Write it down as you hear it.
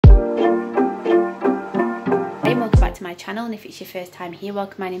to my channel, and if it's your first time here,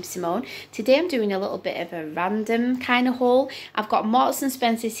 welcome. My name's Simone. Today I'm doing a little bit of a random kind of haul. I've got Marks and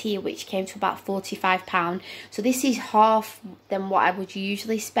Spencer's here, which came to about £45, so this is half than what I would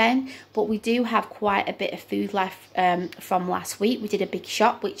usually spend, but we do have quite a bit of food left from last week. We did a big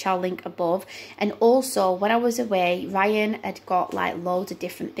shop, which I'll link above, and also when I was away, Ryan had got like loads of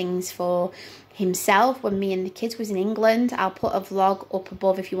different things for himself when me and the kids was in England. I'll put a vlog up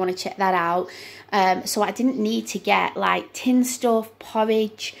above if you want to check that out. So I didn't need to get like tin stuff,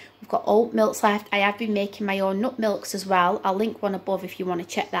 porridge. We've got oat milks left. I have been making my own nut milks as well. I'll link one above if you want to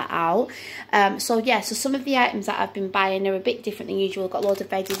check that out. So yeah, so some of the items that I've been buying are a bit different than usual. Got loads of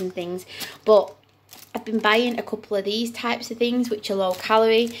veggies and things, but I've been buying a couple of these types of things which are low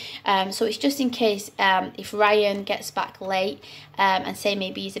calorie, so it's just in case if Ryan gets back late and say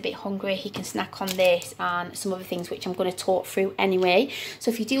maybe he's a bit hungry, he can snack on this and some other things which I'm going to talk through anyway. So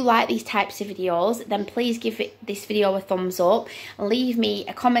if you do like these types of videos, then please give this video a thumbs up and leave me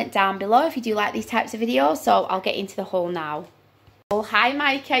a comment down below if you do like these types of videos. So I'll get into the haul now. Oh, hi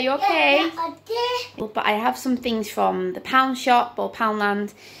Mike, are you okay? Yeah, I did. But I have some things from the pound shop or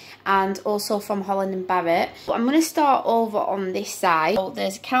Poundland, and also from Holland Barrett. But I'm going to start over on this side. So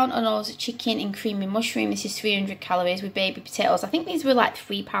there's a count on those chicken and creamy mushroom. This is 300 calories with baby potatoes. I think these were like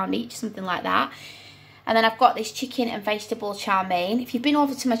 £3 each, something like that. And then I've got this chicken and vegetable chow mein. If you've been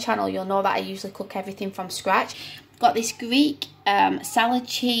over to my channel, you'll know that I usually cook everything from scratch. Got this Greek salad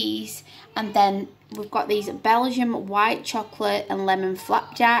cheese, and then we've got these Belgian white chocolate and lemon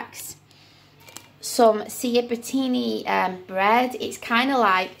flapjacks. Some ciabattini bread. It's kind of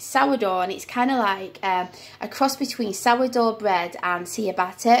like sourdough, and it's kind of like a cross between sourdough bread and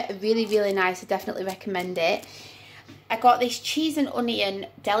ciabatta. Really, really nice. I definitely recommend it. I got this cheese and onion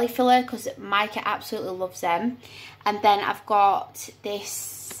deli filler because Micah absolutely loves them. And then I've got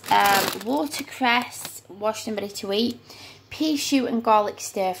this watercress washed and ready to eat, pea shoot and garlic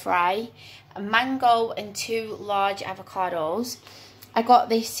stir fry, a mango and 2 large avocados. I got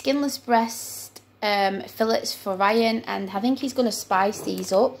this skinless breast fillets for Ryan, and I think he's going to spice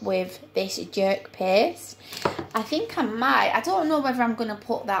these up with this jerk paste. I think I might. I don't know whether I'm going to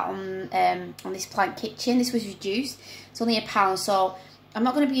put that on this Plant Kitchen. This was reduced. It's only £1, so I'm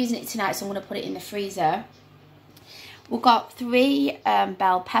not going to be using it tonight, so I'm going to put it in the freezer. We've got 3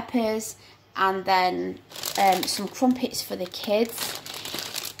 bell peppers, and then some crumpets for the kids.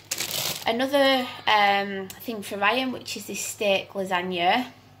 Another thing for Ryan, which is this steak lasagna.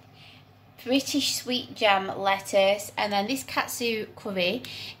 British sweet jam lettuce, and then this katsu curry.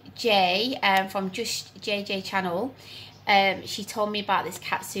 Jay from Just JJ channel, she told me about this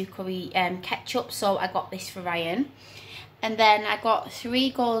katsu curry ketchup, so I got this for Ryan. And then I got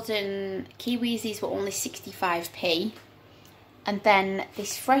 3 golden kiwis. These were only 65p. And then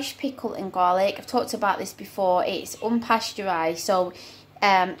this fresh pickle and garlic. I've talked about this before. It's unpasteurized, so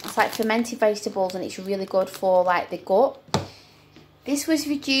it's like fermented vegetables, and it's really good for like the gut. This was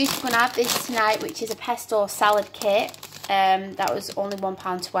reduced. I'm going to have this tonight, which is a pesto salad kit. That was only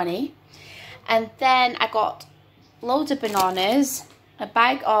 £1.20. And then I got loads of bananas, a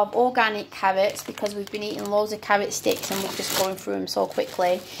bag of organic carrots, because we've been eating loads of carrot sticks and we're just going through them so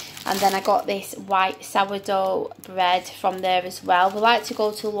quickly. And then I got this white sourdough bread from there as well. We like to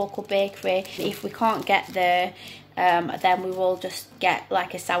go to a local bakery. If we can't get there, then we will just get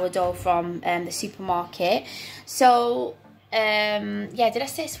like a sourdough from the supermarket. So yeah, did I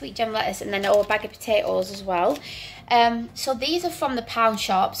say sweet jam lettuce? And then a bag of potatoes as well. So these are from the pound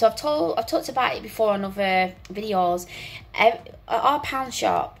shop. So I've talked about it before on other videos. At our pound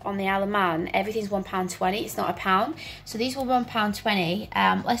shop on the Isle of Man, everything's £1.20. It's not £1. So these were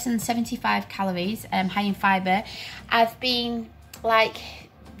 £1.20. Less than 75 calories. High in fibre. I've been like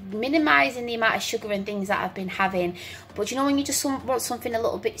minimising the amount of sugar and things that I've been having, but you know when you just want something a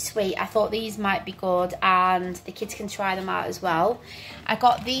little bit sweet, I thought these might be good, and the kids can try them out as well. I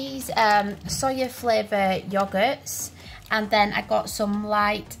got these soya flavour yogurts, and then I got some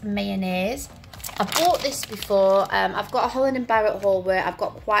light mayonnaise. I bought this before. I've got a Holland Barrett haul where I've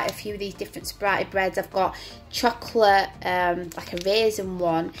got quite a few of these different sprouted breads. I've got chocolate, like a raisin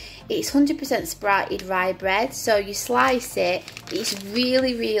one. It's 100% sprouted rye bread, so you slice it. It's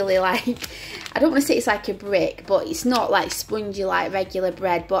really, really like, I don't want to say it's like a brick, but it's not like spongy like regular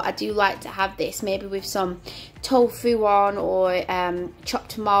bread. But I do like to have this maybe with some tofu on, or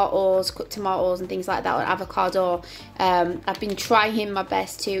chopped tomatoes, cooked tomatoes and things like that, or avocado. I've been trying my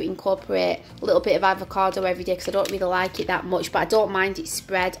best to incorporate a little bit of avocado every day because I don't really like it that much, but I don't mind it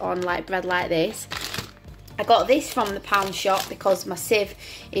spread on like bread like this. I got this from the pound shop because my sieve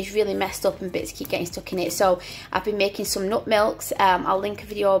is really messed up and bits keep getting stuck in it. So I've been making some nut milks. I'll link a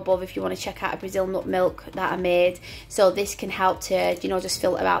video above if you want to check out a Brazil nut milk that I made. So this can help to, you know, just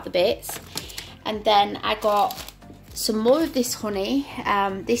filter out the bits. And then I got some more of this honey.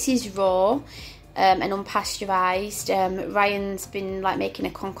 This is raw and unpasteurised. Ryan's been like making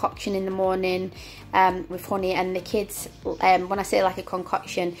a concoction in the morning with honey, and the kids, when I say like a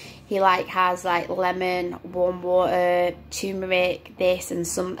concoction, he like has like lemon, warm water, turmeric, this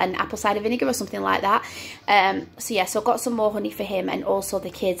and apple cider vinegar or something like that. So yeah, so I got some more honey for him, and also the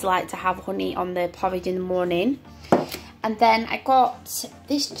kids like to have honey on the porridge in the morning. And then I got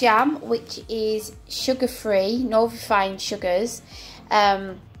this jam, which is sugar-free, no refined sugars.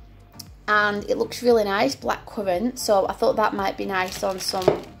 And it looks really nice, blackcurrant, so I thought that might be nice on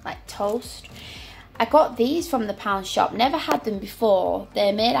some like toast. I got these from the pound shop, never had them before.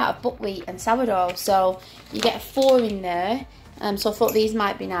 They're made out of buckwheat and sourdough, so you get 4 in there. So I thought these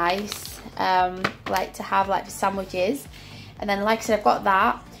might be nice, like to have like for sandwiches. And then like I said, I've got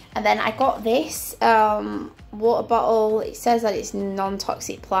that. And then I got this water bottle. It says that it's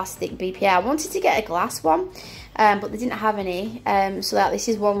non-toxic plastic BPA. I wanted to get a glass one, but they didn't have any, so that this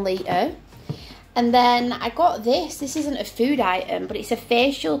is 1 litre. And then I got this. This isn't a food item, but it's a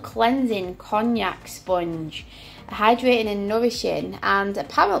facial cleansing cognac sponge, hydrating and nourishing, and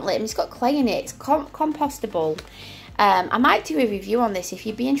apparently it's got clay in it. It's compostable. I might do a review on this. If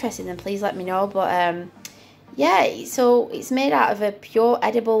you'd be interested, then please let me know. But yeah, so it's made out of a pure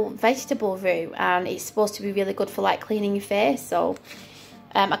edible vegetable root, and it's supposed to be really good for like cleaning your face. So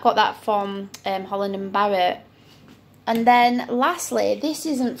I got that from Holland Barrett. And then lastly, this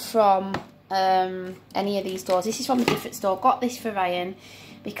isn't from any of these stores. This is from a different store. Got this for Ryan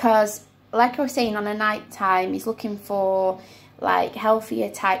because, like I was saying, on a night time he's looking for like healthier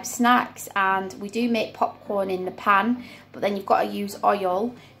type snacks, and we do make popcorn in the pan, but then you've got to use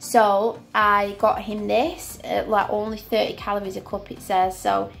oil. So I got him this, like only 30 calories a cup it says,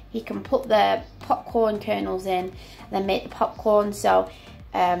 so he can put the popcorn kernels in and then make the popcorn. So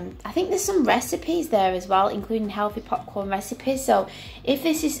I think there's some recipes there as well, including healthy popcorn recipes. So if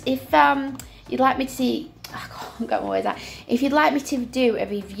you'd like me to see, I can't get my words out. If you'd like me to do a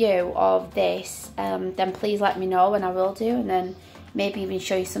review of this, then please let me know, and I will do, and then maybe even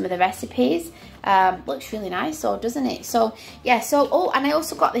show you some of the recipes. Looks really nice, so doesn't it? So yeah, so oh, and I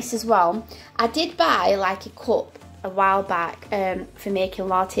also got this as well. I did buy like a cup a while back for making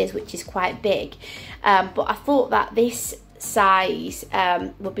lattes, which is quite big, but I thought that this size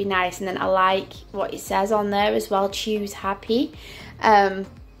would be nice, and then I like what it says on there as well, choose happy.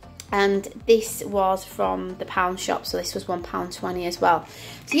 And this was from the pound shop, so this was £1.20 as well.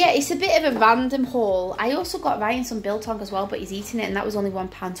 So yeah, it's a bit of a random haul. I also got Ryan some biltong as well, but he's eating it, and that was only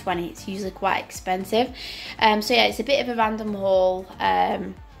 £1.20. It's usually quite expensive. So yeah, it's a bit of a random haul.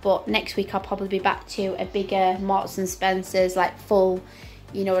 But next week I'll probably be back to a bigger Marks and Spencer's, like full,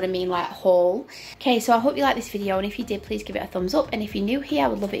 you know what I mean, like haul. Okay, so I hope you liked this video, and if you did, please give it a thumbs up. And if you're new here, I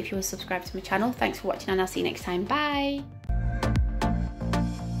would love it if you would subscribe to my channel. Thanks for watching, and I'll see you next time. Bye.